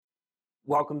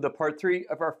Welcome to part 3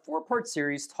 of our 4-part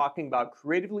series talking about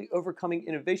creatively overcoming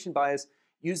innovation bias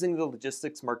using the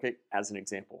logistics market as an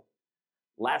example.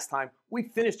 Last time, we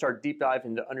finished our deep dive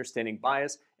into understanding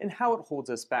bias and how it holds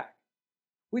us back.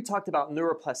 We talked about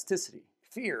neuroplasticity,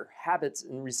 fear, habits,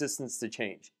 and resistance to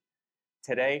change.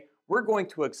 Today, we're going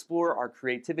to explore our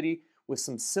creativity with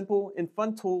some simple and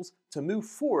fun tools to move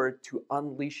forward to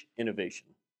unleash innovation.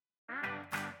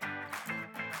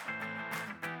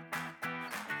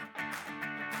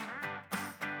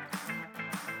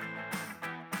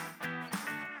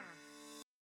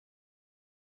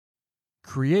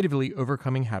 Creatively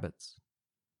overcoming habits.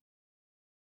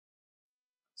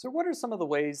 So, what are some of the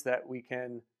ways that we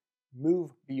can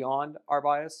move beyond our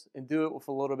bias and do it with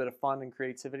a little bit of fun and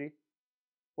creativity?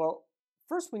 Well,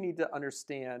 first we need to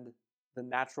understand the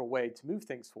natural way to move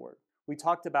things forward. We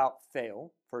talked about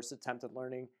fail, first attempt at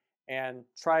learning, and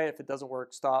try it. If it doesn't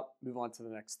work, stop, move on to the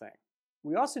next thing.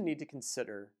 We also need to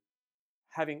consider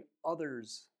having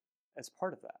others as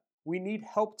part of that. We need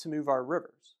help to move our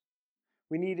rivers.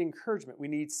 We need encouragement. We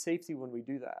need safety when we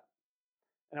do that.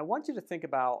 And I want you to think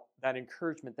about that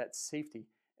encouragement, that safety,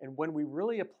 and when we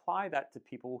really apply that to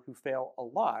people who fail a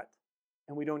lot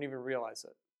and we don't even realize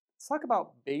it. Let's talk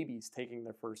about babies taking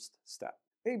their first step.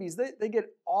 Babies, they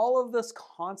get all of this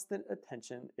constant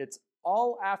attention. It's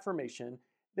all affirmation.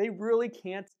 They really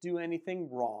can't do anything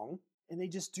wrong, and they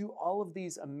just do all of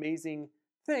these amazing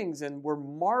things, and we're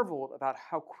marveled about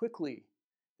how quickly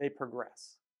they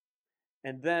progress.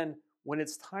 And then when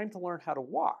it's time to learn how to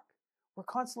walk, we're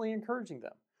constantly encouraging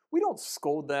them. We don't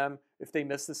scold them if they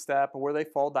miss a step or where they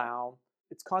fall down.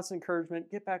 It's constant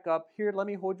encouragement. Get back up. Here, let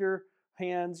me hold your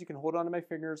hands. You can hold on to my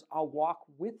fingers. I'll walk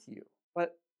with you.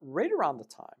 But right around the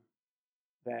time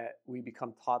that we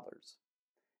become toddlers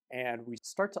and we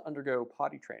start to undergo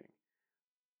potty training,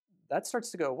 that starts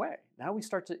to go away. Now we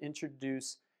start to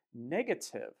introduce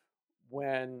negative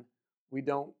when we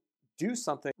don't do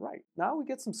something right. Now we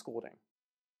get some scolding.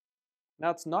 Now,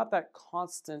 it's not that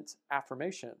constant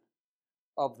affirmation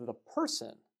of the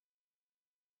person.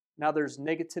 Now there's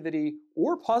negativity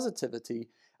or positivity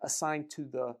assigned to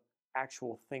the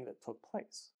actual thing that took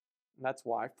place. And that's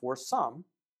why, for some,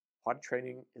 potty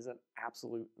training is an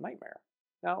absolute nightmare.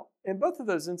 Now, in both of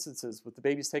those instances, with the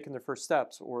babies taking their first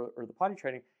steps or the potty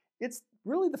training, it's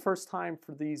really the first time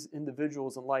for these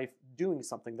individuals in life doing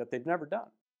something that they've never done.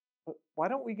 But why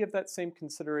don't we give that same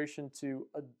consideration to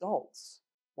adults?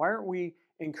 Why aren't we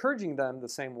encouraging them the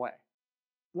same way?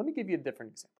 Let me give you a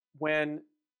different example. When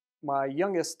my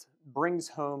youngest brings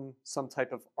home some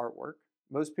type of artwork,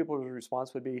 most people's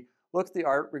response would be, look at the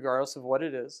art regardless of what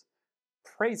it is,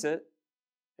 praise it,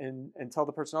 and tell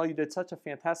the person, oh, you did such a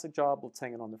fantastic job, let's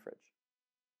hang it on the fridge.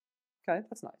 Okay,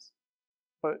 that's nice.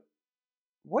 But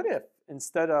what if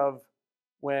instead of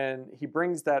when he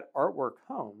brings that artwork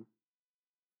home,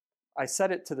 I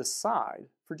set it to the side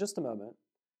for just a moment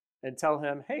and tell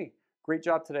him, hey, great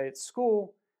job today at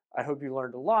school. I hope you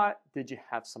learned a lot. Did you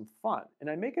have some fun? And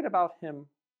I make it about him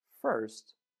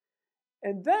first,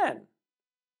 and then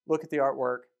look at the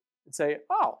artwork and say,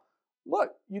 oh,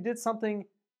 look, you did something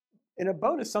in a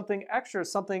bonus, something extra,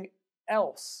 something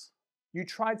else. You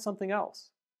tried something else.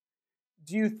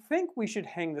 Do you think we should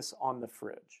hang this on the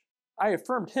fridge? I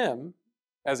affirmed him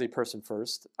as a person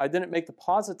first. I didn't make the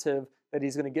positive that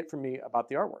he's going to get from me about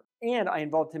the artwork. And I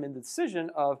involved him in the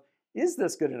decision of, is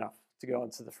this good enough to go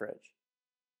into the fridge?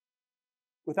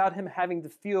 Without him having to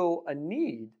feel a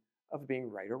need of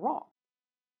being right or wrong.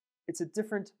 It's a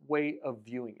different way of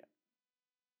viewing it.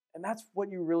 And that's what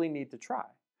you really need to try.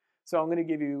 So I'm going to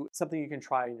give you something you can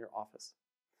try in your office.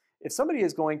 If somebody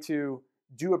is going to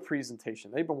do a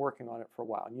presentation, they've been working on it for a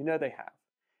while, and you know they have,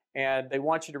 and they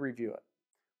want you to review it.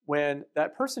 When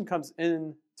that person comes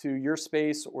into your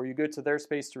space or you go to their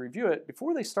space to review it,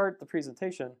 before they start the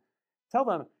presentation, tell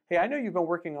them, hey, I know you've been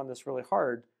working on this really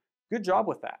hard. Good job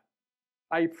with that.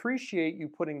 I appreciate you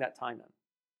putting that time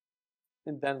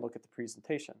in. And then look at the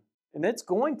presentation. And it's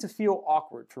going to feel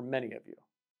awkward for many of you.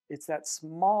 It's that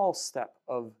small step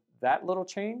of that little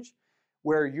change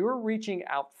where you're reaching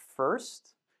out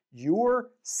first,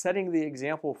 you're setting the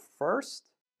example first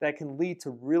that can lead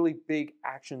to really big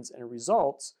actions and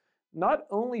results, not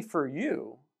only for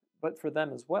you, but for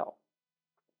them as well.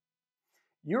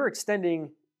 You're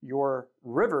extending your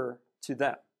river to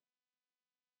them,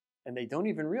 and they don't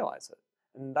even realize it.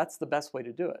 And that's the best way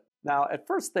to do it. Now, at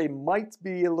first, they might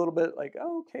be a little bit like,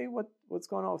 oh, okay, what's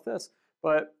going on with this?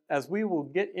 But as we will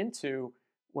get into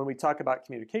when we talk about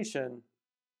communication,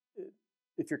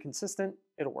 if you're consistent,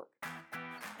 it'll work.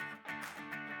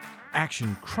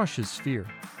 Action crushes fear.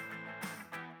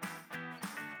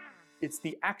 It's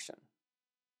the action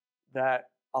that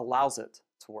allows it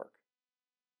to work.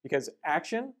 Because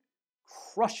action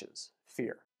crushes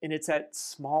fear. And it's that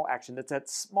small action, it's that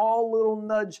small little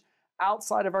nudge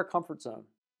outside of our comfort zone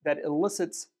that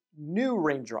elicits new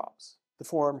raindrops to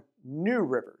form new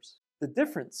rivers. The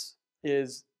difference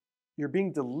is you're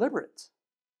being deliberate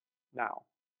now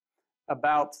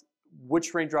about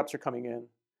which raindrops are coming in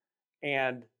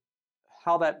and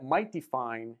how that might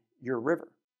define your river.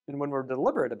 And when we're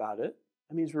deliberate about it,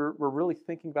 that means we're really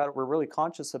thinking about it, we're really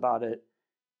conscious about it.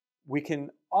 We can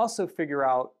also figure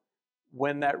out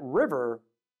when that river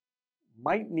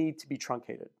might need to be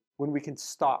truncated, when we can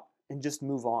stop and just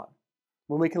move on,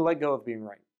 when we can let go of being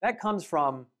right. That comes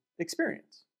from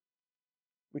experience.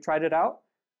 We tried it out.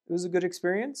 It was a good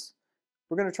experience.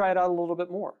 We're going to try it out a little bit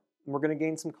more, and we're going to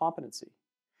gain some competency.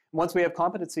 And once we have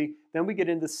competency, then we get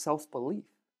into self-belief.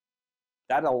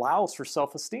 That allows for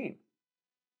self-esteem.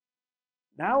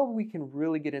 Now we can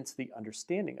really get into the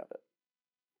understanding of it.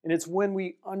 And it's when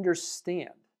we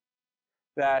understand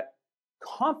that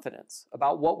confidence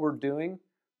about what we're doing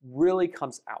really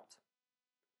comes out.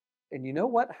 And you know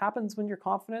what happens when you're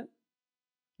confident?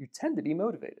 You tend to be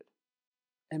motivated.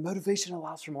 And motivation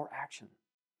allows for more action.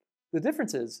 The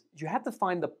difference is you have to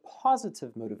find the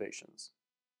positive motivations,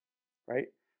 right?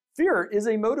 Fear is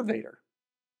a motivator.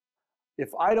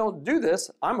 If I don't do this,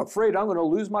 I'm afraid I'm going to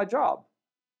lose my job.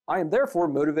 I am therefore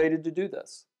motivated to do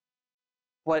this.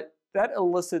 But that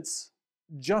elicits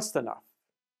just enough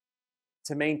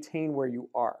to maintain where you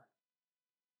are.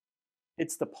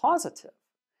 It's the positive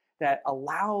that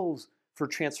allows for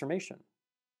transformation.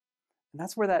 And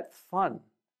that's where that fun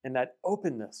and that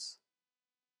openness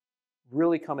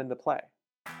really come into play.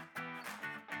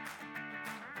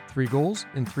 3 goals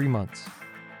in 3 months.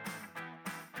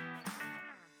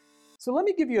 So let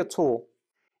me give you a tool.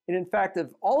 And in fact,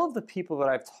 of all of the people that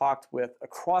I've talked with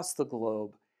across the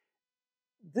globe,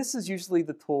 this is usually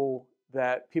the tool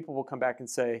that people will come back and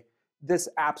say, this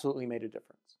absolutely made a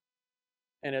difference.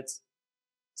 And it's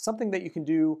something that you can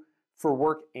do for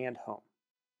work and home.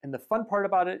 And the fun part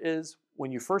about it is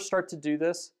when you first start to do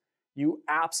this, you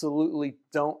absolutely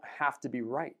don't have to be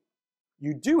right.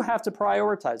 You do have to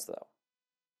prioritize though.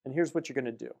 And here's what you're going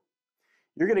to do.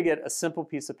 You're going to get a simple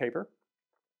piece of paper.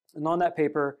 And on that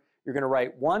paper, you're going to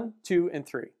write 1, 2, and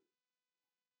 3.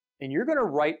 And you're going to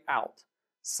write out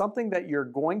something that you're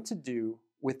going to do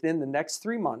within the next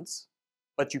 3 months,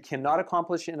 but you cannot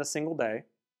accomplish in a single day.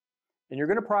 And you're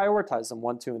going to prioritize them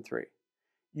 1, 2, and 3.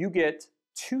 You get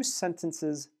 2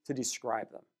 sentences to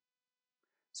describe them.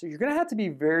 So you're going to have to be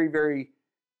very, very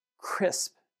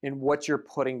crisp in what you're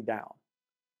putting down.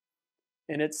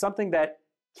 And it's something that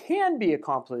can be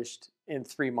accomplished in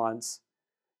 3 months,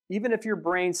 even if your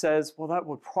brain says, well, that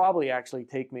would probably actually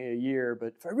take me a year,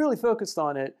 but if I really focused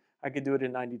on it, I could do it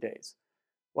in 90 days.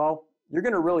 Well, you're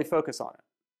going to really focus on it.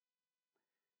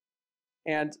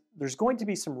 And there's going to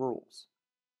be some rules.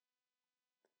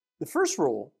 The first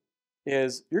rule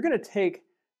is you're going to take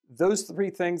those 3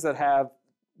 things that have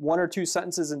 1 or 2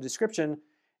 sentences in description,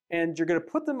 and you're going to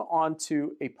put them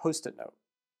onto a Post-it note.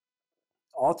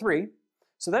 All 3.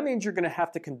 So that means you're going to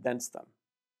have to condense them.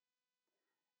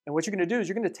 And what you're going to do is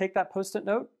you're going to take that Post-it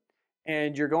note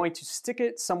and you're going to stick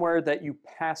it somewhere that you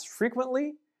pass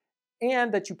frequently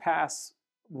and that you pass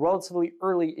relatively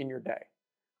early in your day.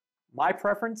 My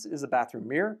preference is a bathroom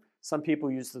mirror. Some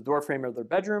people use the door frame of their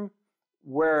bedroom,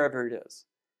 wherever it is.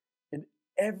 And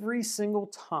every single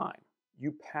time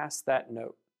you pass that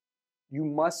note, you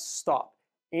must stop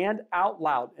and out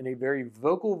loud in a very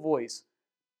vocal voice,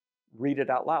 read it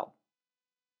out loud.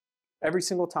 Every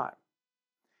single time.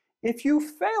 If you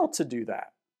fail to do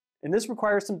that, and this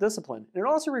requires some discipline, and it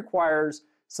also requires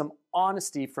some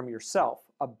honesty from yourself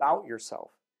about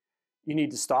yourself, you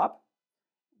need to stop,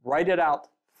 write it out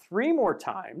 3 more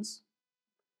times,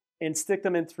 and stick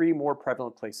them in 3 more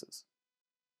prevalent places.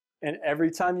 And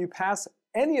every time you pass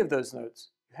any of those notes,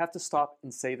 you have to stop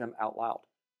and say them out loud.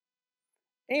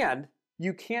 And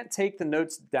you can't take the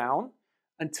notes down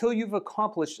until you've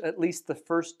accomplished at least the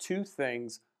first 2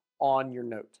 things on your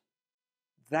note.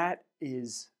 That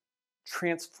is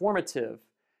transformative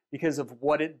because of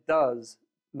what it does,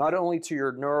 not only to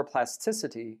your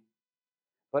neuroplasticity,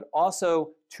 but also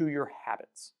to your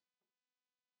habits.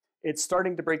 It's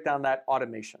starting to break down that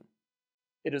automation.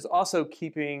 It is also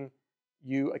keeping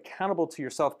you accountable to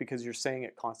yourself because you're saying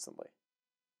it constantly.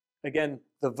 Again,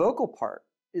 the vocal part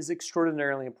is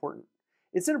extraordinarily important.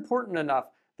 It's important enough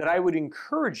that I would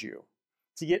encourage you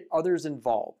to get others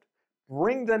involved.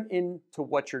 Bring them into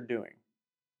what you're doing.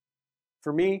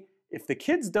 For me, if the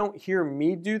kids don't hear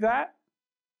me do that,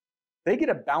 they get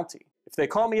a bounty. If they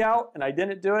call me out and I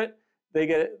didn't do it, they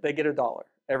get $1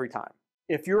 every time.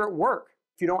 If you're at work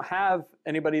If you don't have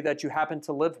anybody that you happen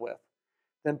to live with,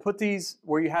 then put these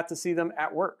where you have to see them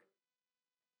at work.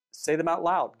 Say them out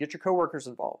loud. Get your coworkers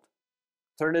involved.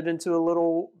 Turn it into a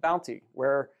little bounty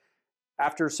where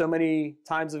after so many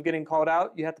times of getting called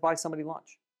out, you have to buy somebody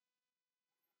lunch.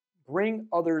 Bring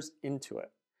others into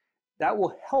it. That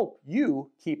will help you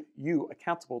keep you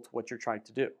accountable to what you're trying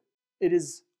to do. It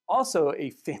is also a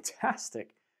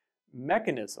fantastic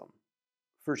mechanism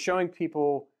for showing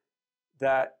people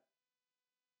that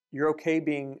you're okay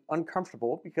being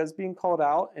uncomfortable, because being called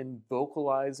out and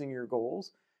vocalizing your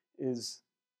goals is,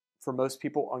 for most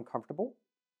people, uncomfortable.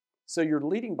 So you're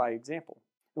leading by example.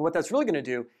 And what that's really going to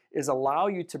do is allow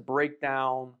you to break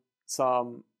down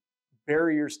some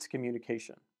barriers to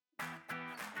communication.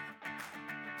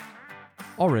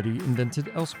 Already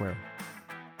invented elsewhere.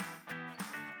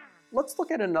 Let's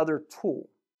look at another tool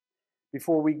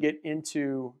before we get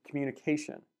into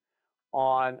communication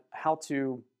on how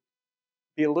to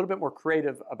be a little bit more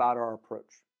creative about our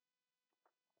approach.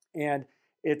 And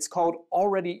it's called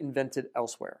Already Invented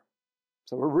Elsewhere.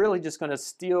 So we're really just going to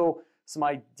steal some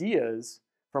ideas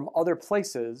from other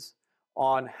places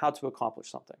on how to accomplish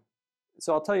something.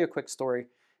 So I'll tell you a quick story.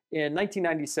 In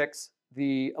 1996,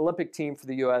 the Olympic team for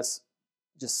the US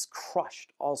just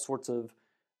crushed all sorts of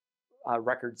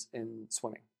records in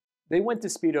swimming. They went to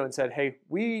Speedo and said, hey,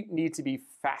 we need to be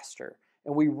faster.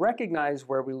 And we recognize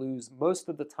where we lose most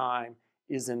of the time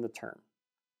is in the turn.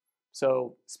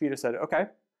 So Speedo said, okay,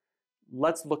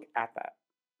 let's look at that.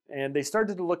 And they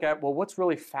started to look at, well, what's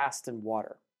really fast in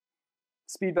water?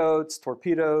 Speedboats,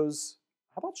 torpedoes,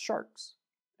 how about sharks?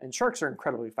 And sharks are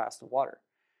incredibly fast in water.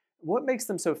 What makes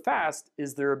them so fast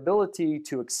is their ability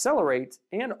to accelerate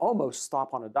and almost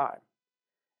stop on a dime.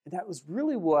 And that was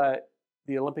really what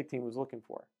the Olympic team was looking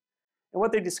for. And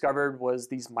what they discovered was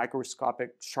these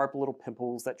microscopic, sharp little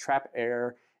pimples that trap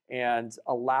air and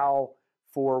allow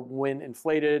for, when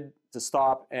inflated, to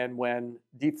stop, and when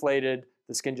deflated,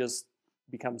 the skin just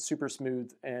becomes super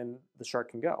smooth and the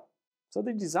shark can go. So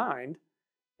they designed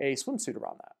a swimsuit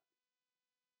around that.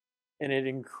 And it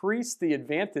increased the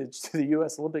advantage to the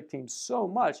US Olympic team so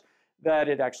much that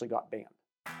it actually got banned.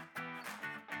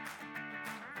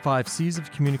 5 C's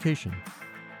of communication.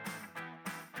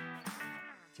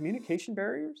 Communication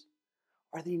barriers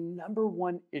are the number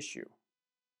one issue.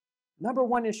 Number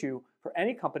one issue for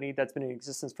any company that's been in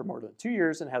existence for more than 2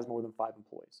 years and has more than 5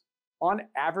 employees. On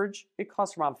average, it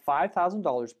costs around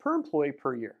 $5,000 per employee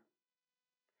per year.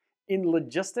 In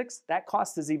logistics, that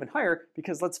cost is even higher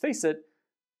because, let's face it,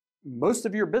 most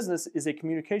of your business is a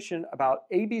communication about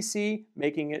ABC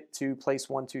making it to place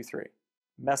 1, 2, 3.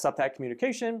 Mess up that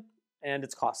communication and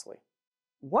it's costly.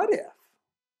 What if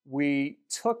we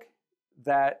took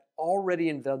that already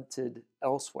invented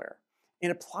elsewhere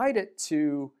and applied it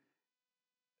to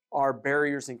our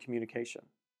barriers in communication,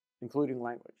 including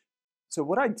language? So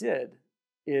what I did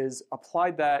is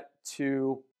applied that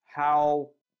to how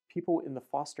people in the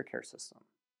foster care system,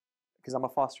 because I'm a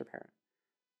foster parent,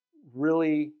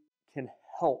 really can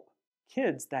help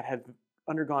kids that have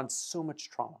undergone so much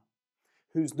trauma,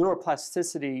 whose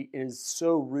neuroplasticity is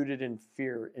so rooted in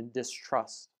fear and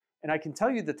distrust. And I can tell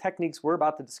you the techniques we're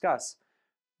about to discuss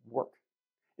work.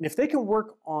 And if they can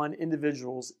work on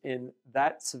individuals in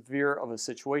that severe of a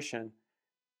situation,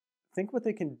 think what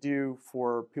they can do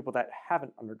for people that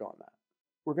haven't undergone that.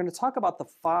 We're going to talk about the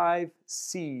 5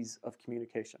 C's of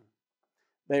communication.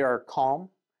 They are calm,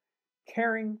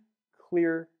 caring,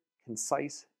 clear,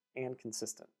 concise, and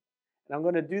consistent. And I'm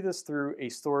going to do this through a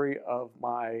story of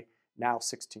my now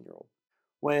 16-year-old.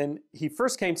 When he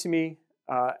first came to me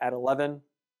at 11,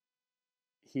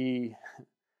 he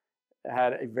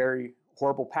had a very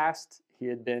horrible past. He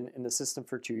had been in the system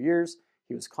for 2 years.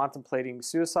 He was contemplating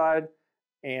suicide,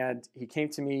 and he came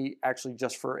to me actually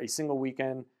just for a single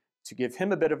weekend to give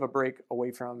him a bit of a break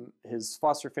away from his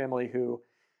foster family, who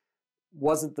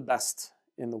wasn't the best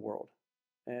in the world.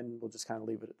 And we'll just kind of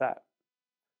leave it at that.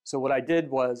 So what I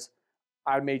did was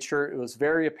I made sure it was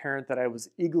very apparent that I was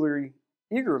eagerly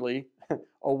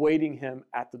awaiting him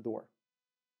at the door.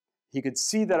 He could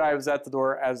see that I was at the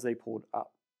door as they pulled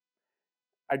up.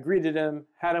 I greeted him,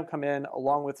 had him come in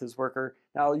along with his worker.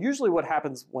 Now, usually what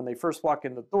happens when they first walk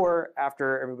in the door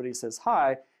after everybody says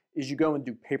hi is you go and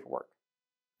do paperwork.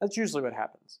 That's usually what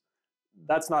happens.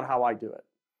 That's not how I do it.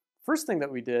 First thing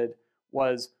that we did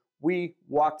was we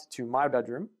walked to my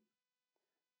bedroom,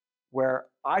 where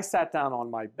I sat down on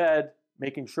my bed,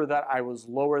 making sure that I was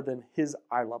lower than his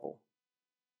eye level.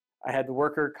 I had the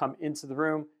worker come into the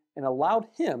room and allowed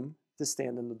him to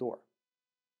stand in the door.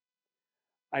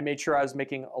 I made sure I was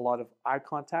making a lot of eye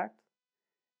contact,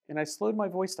 and I slowed my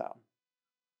voice down.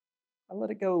 I let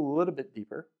it go a little bit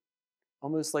deeper,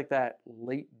 almost like that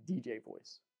late DJ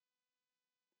voice.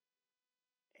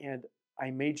 And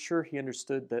I made sure he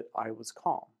understood that I was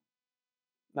calm.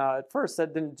 Now, at first,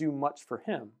 that didn't do much for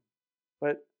him,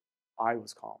 but I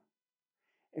was calm.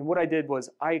 And what I did was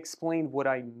I explained what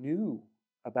I knew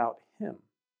about him,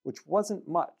 which wasn't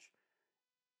much.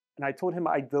 And I told him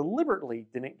I deliberately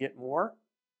didn't get more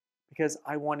because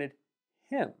I wanted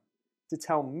him to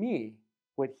tell me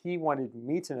what he wanted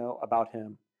me to know about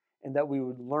him, and that we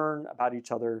would learn about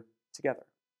each other together.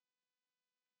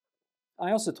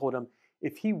 I also told him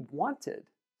if he wanted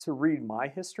to read my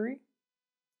history,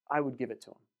 I would give it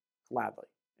to him gladly,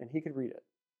 and he could read it.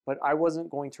 But I wasn't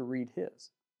going to read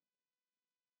his.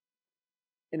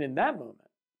 And in that moment,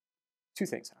 two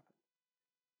things happened.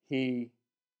 He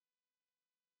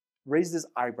raised his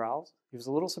eyebrows. He was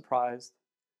a little surprised.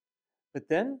 But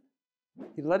then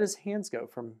he let his hands go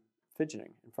from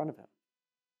fidgeting in front of him.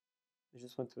 They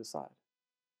just went to his side.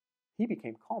 He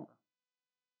became calmer.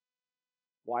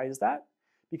 Why is that?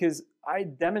 Because I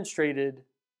demonstrated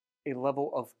a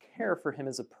level of care for him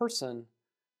as a person,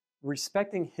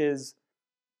 respecting his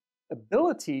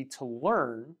ability to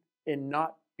learn and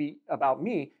not be about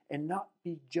me and not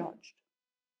be judged.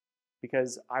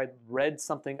 Because I read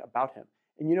something about him.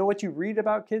 And you know what you read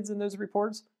about kids in those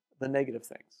reports? The negative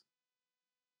things.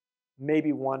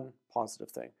 Maybe one positive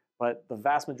thing, but the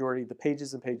vast majority, the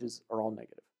pages and pages, are all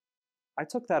negative. I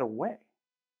took that away.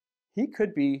 He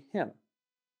could be him,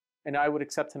 and I would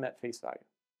accept him at face value.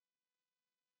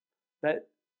 That,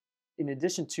 in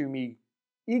addition to me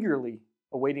eagerly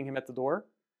awaiting him at the door,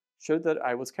 showed that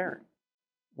I was caring.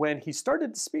 When he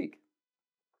started to speak,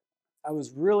 I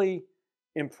was really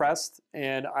impressed,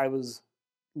 and I was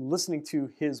listening to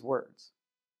his words.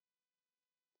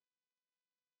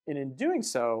 And in doing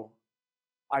so,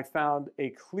 I found a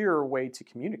clearer way to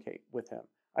communicate with him.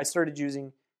 I started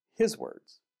using his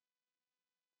words.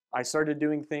 I started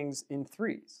doing things in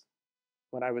threes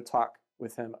when I would talk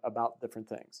with him about different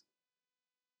things.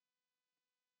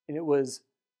 And it was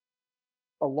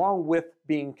along with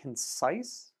being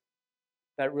concise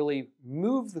that really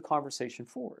moved the conversation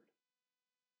forward.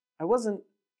 I wasn't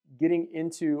getting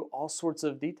into all sorts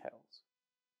of details.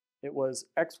 It was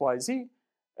XYZ,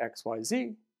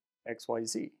 XYZ,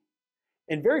 XYZ.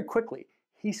 And very quickly,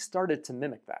 he started to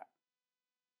mimic that.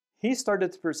 He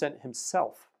started to present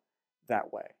himself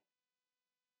that way.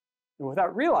 And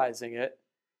without realizing it,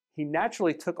 he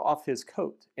naturally took off his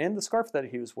coat and the scarf that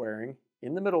he was wearing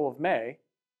in the middle of May,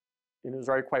 and it was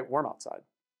already quite warm outside.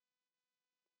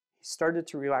 He started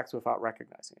to relax without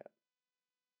recognizing it.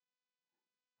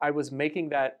 I was making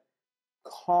that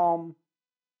calm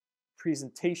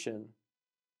presentation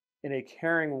in a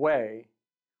caring way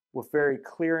with very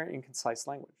clear and concise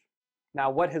language. Now,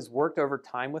 what has worked over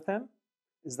time with him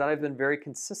is that I've been very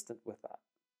consistent with that.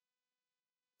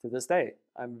 To this day,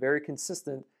 I'm very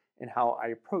consistent in how I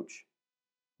approach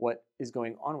what is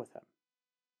going on with him.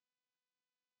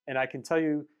 And I can tell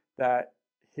you that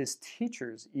his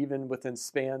teachers, even within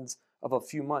spans of a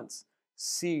few months,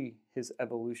 see his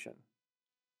evolution.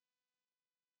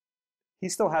 He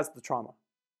still has the trauma.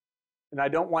 And I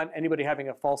don't want anybody having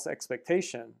a false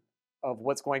expectation of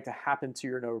what's going to happen to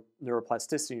your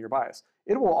neuroplasticity and your bias.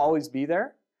 It will always be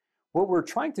there. What we're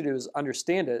trying to do is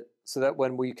understand it so that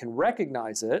when we can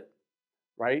recognize it,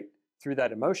 right, through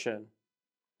that emotion,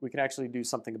 we can actually do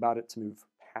something about it to move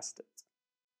past it.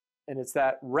 And it's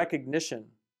that recognition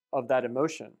of that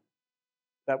emotion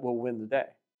that will win the day.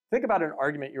 Think about an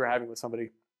argument you were having with somebody,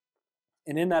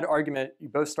 and in that argument, you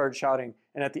both started shouting,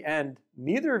 and at the end,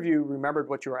 neither of you remembered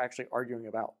what you were actually arguing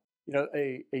about. You know,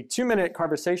 a 2-minute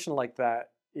conversation like that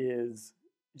is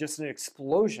just an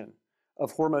explosion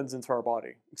of hormones into our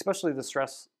body, especially the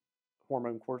stress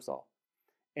hormone cortisol.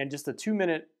 And just a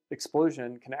 2-minute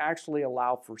explosion can actually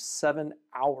allow for 7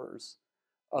 hours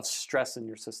of stress in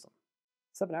your system.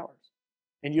 7 hours.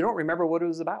 And you don't remember what it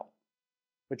was about,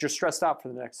 but you're stressed out for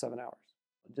the next 7 hours.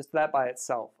 Just that by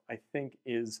itself, I think,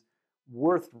 is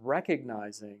worth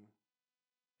recognizing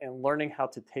and learning how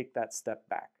to take that step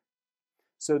back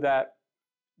so that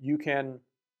you can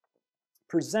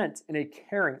present in a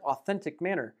caring, authentic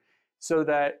manner, so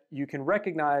that you can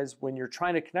recognize when you're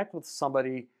trying to connect with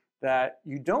somebody that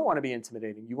you don't want to be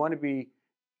intimidating. You want to be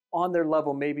on their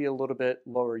level, maybe a little bit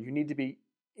lower. You need to be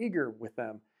eager with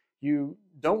them. You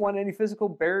don't want any physical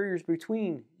barriers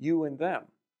between you and them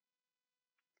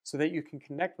so that you can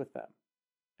connect with them.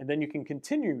 And then you can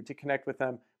continue to connect with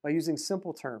them by using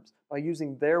simple terms, by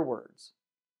using their words,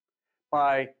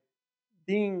 by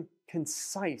being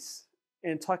concise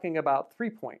and talking about 3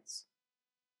 points,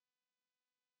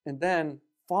 and then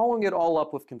following it all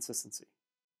up with consistency.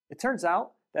 It turns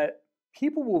out that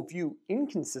People will view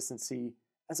inconsistency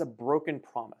as a broken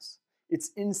promise.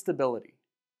 It's instability.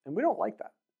 And we don't like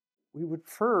that. We would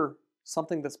prefer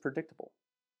something that's predictable,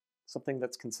 something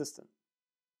that's consistent.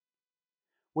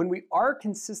 When we are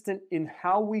consistent in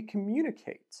how we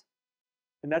communicate,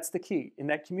 and that's the key, in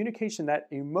that communication, that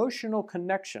emotional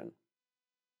connection,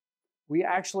 we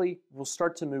actually will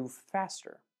start to move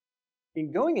faster.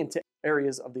 In going into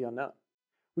areas of the unknown,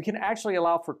 we can actually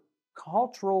allow for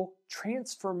cultural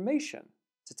transformation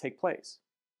to take place.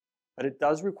 But it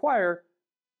does require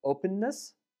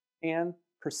openness and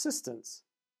persistence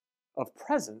of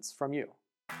presence from you.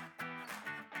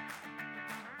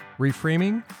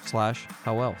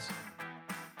 Reframing/how else.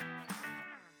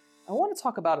 I want to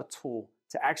talk about a tool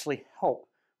to actually help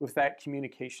with that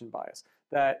communication bias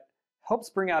that helps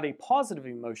bring out a positive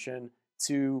emotion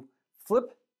to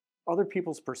flip other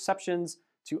people's perceptions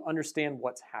to understand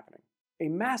what's happening. A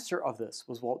master of this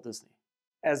was Walt Disney.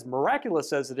 As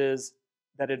miraculous as it is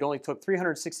that it only took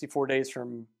 364 days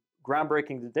from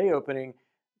groundbreaking to day opening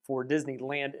for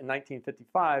Disneyland in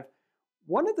 1955,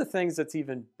 one of the things that's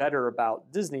even better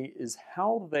about Disney is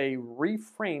how they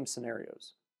reframe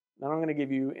scenarios. Now I'm going to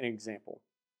give you an example.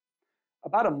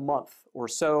 About a month or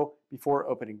so before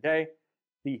opening day,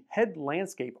 the head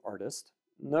landscape artist,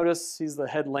 notice he's the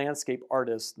head landscape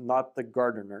artist, not the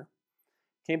gardener,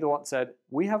 came to Walt and said,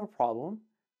 "We have a problem.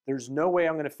 There's no way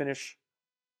I'm going to finish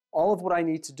all of what I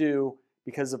need to do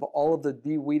because of all of the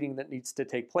de-weeding that needs to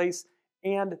take place,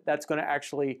 and that's going to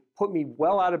actually put me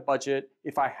well out of budget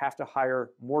if I have to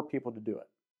hire more people to do it."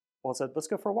 Walt said, "Let's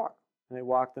go for a walk." And they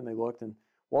walked and they looked, and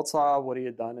Walt saw what he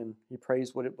had done, and he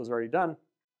praised what it was already done.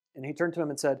 And he turned to him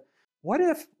and said, "What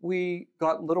if we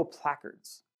got little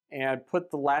placards and put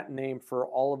the Latin name for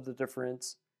all of the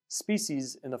different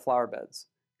species in the flower beds?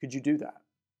 Could you do that?"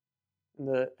 And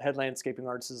the head landscaping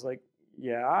artist is like,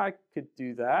 "Yeah, I could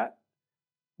do that,"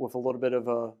 with a little bit of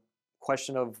a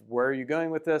question of, "Where are you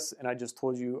going with this?" And I just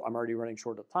told you I'm already running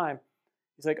short of time.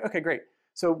 He's like, "Okay, great.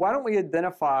 So why don't we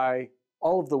identify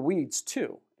all of the weeds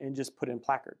too and just put in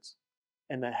placards?"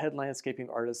 And the head landscaping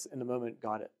artist in the moment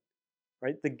got it,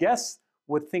 right? The guests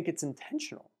would think it's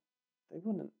intentional. They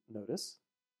wouldn't notice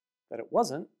that it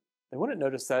wasn't. They wouldn't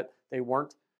notice that they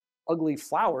weren't ugly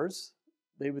flowers.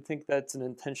 They would think that's an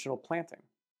intentional planting.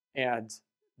 And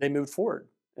they moved forward.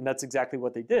 And that's exactly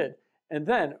what they did. And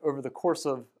then over the course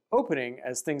of opening,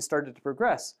 as things started to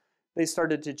progress, they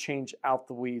started to change out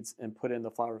the weeds and put in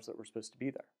the flowers that were supposed to be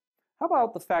there. How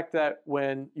about the fact that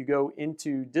when you go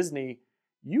into Disney,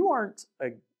 you aren't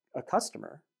a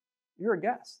customer, you're a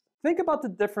guest. Think about the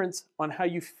difference on how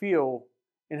you feel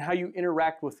and how you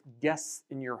interact with guests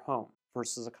in your home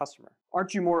versus a customer.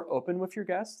 Aren't you more open with your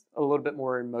guests, a little bit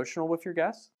more emotional with your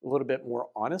guests, a little bit more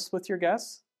honest with your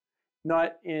guests?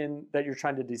 Not in that you're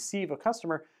trying to deceive a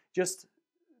customer, just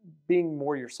being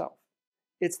more yourself.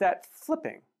 It's that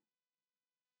flipping,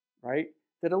 right,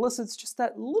 that elicits just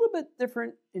that little bit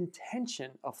different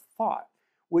intention of thought,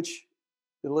 which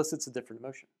elicits a different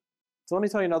emotion. So let me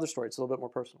tell you another story. It's a little bit more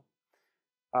personal.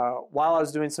 While I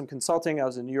was doing some consulting, I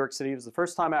was in New York City. It was the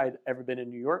first time I had ever been in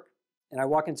New York. And I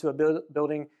walk into a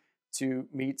building to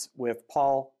meet with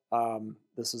Paul.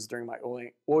 This was during my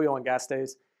oil and gas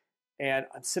days. And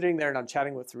I'm sitting there and I'm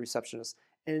chatting with the receptionist.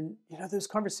 And you know, those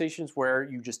conversations where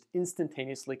you just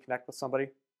instantaneously connect with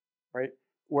somebody, right?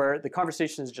 Where the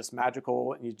conversation is just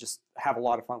magical and you just have a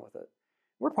lot of fun with it.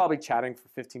 We're probably chatting for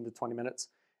 15 to 20 minutes.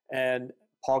 And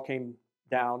Paul came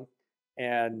down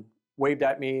and waved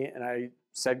at me, and I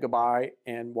said goodbye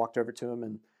and walked over to him.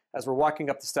 And as we're walking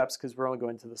up the steps, because we're only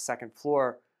going to the second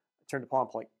floor, I turned to Paul and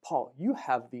I'm like, "Paul, you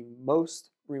have the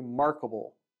most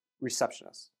remarkable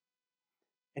receptionist."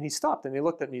 And he stopped and he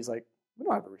looked at me. He's like, "We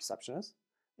don't have a receptionist."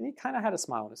 And he kind of had a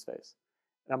smile on his face.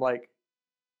 And I'm like,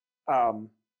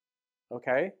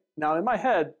 okay. Now in my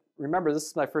head, remember, this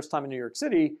is my first time in New York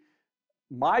City.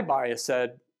 My bias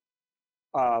said,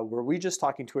 were we just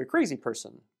talking to a crazy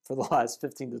person for the last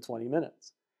 15 to 20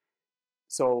 minutes?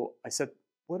 So I said,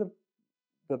 "What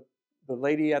the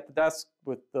lady at the desk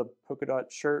with the polka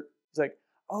dot shirt?" He's like,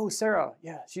 "Oh, Sarah,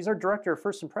 yeah, she's our director of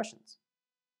first impressions."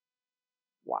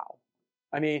 Wow.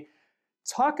 I mean,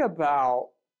 talk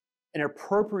about an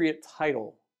appropriate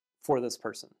title for this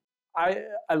person.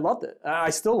 I loved it. I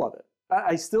still love it.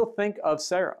 I still think of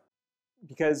Sarah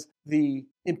because the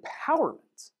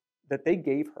empowerment that they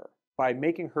gave her by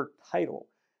making her title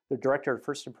the director of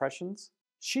first impressions,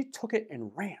 she took it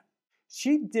and ran.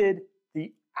 She did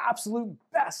the absolute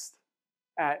best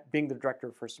at being the director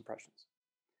of first impressions.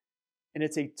 And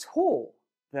it's a tool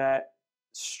that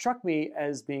struck me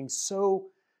as being so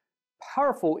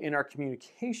powerful in our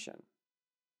communication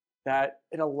that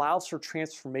it allows for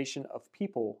transformation of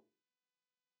people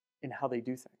in how they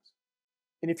do things.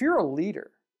 And if you're a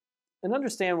leader, and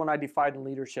understand when I define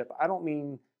leadership, I don't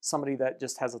mean somebody that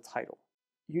just has a title.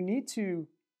 You need to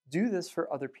do this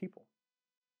for other people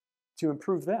to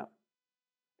improve them.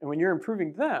 And when you're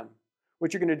improving them,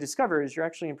 what you're going to discover is you're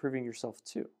actually improving yourself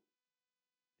too,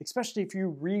 especially if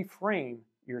you reframe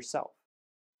yourself.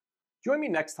 Join me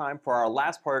next time for our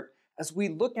last part as we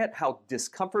look at how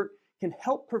discomfort can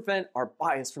help prevent our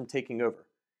bias from taking over.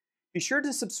 Be sure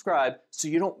to subscribe so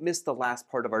you don't miss the last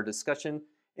part of our discussion.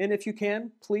 And if you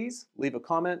can, please leave a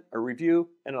comment, a review,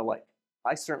 and a like.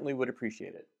 I certainly would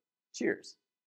appreciate it. Cheers.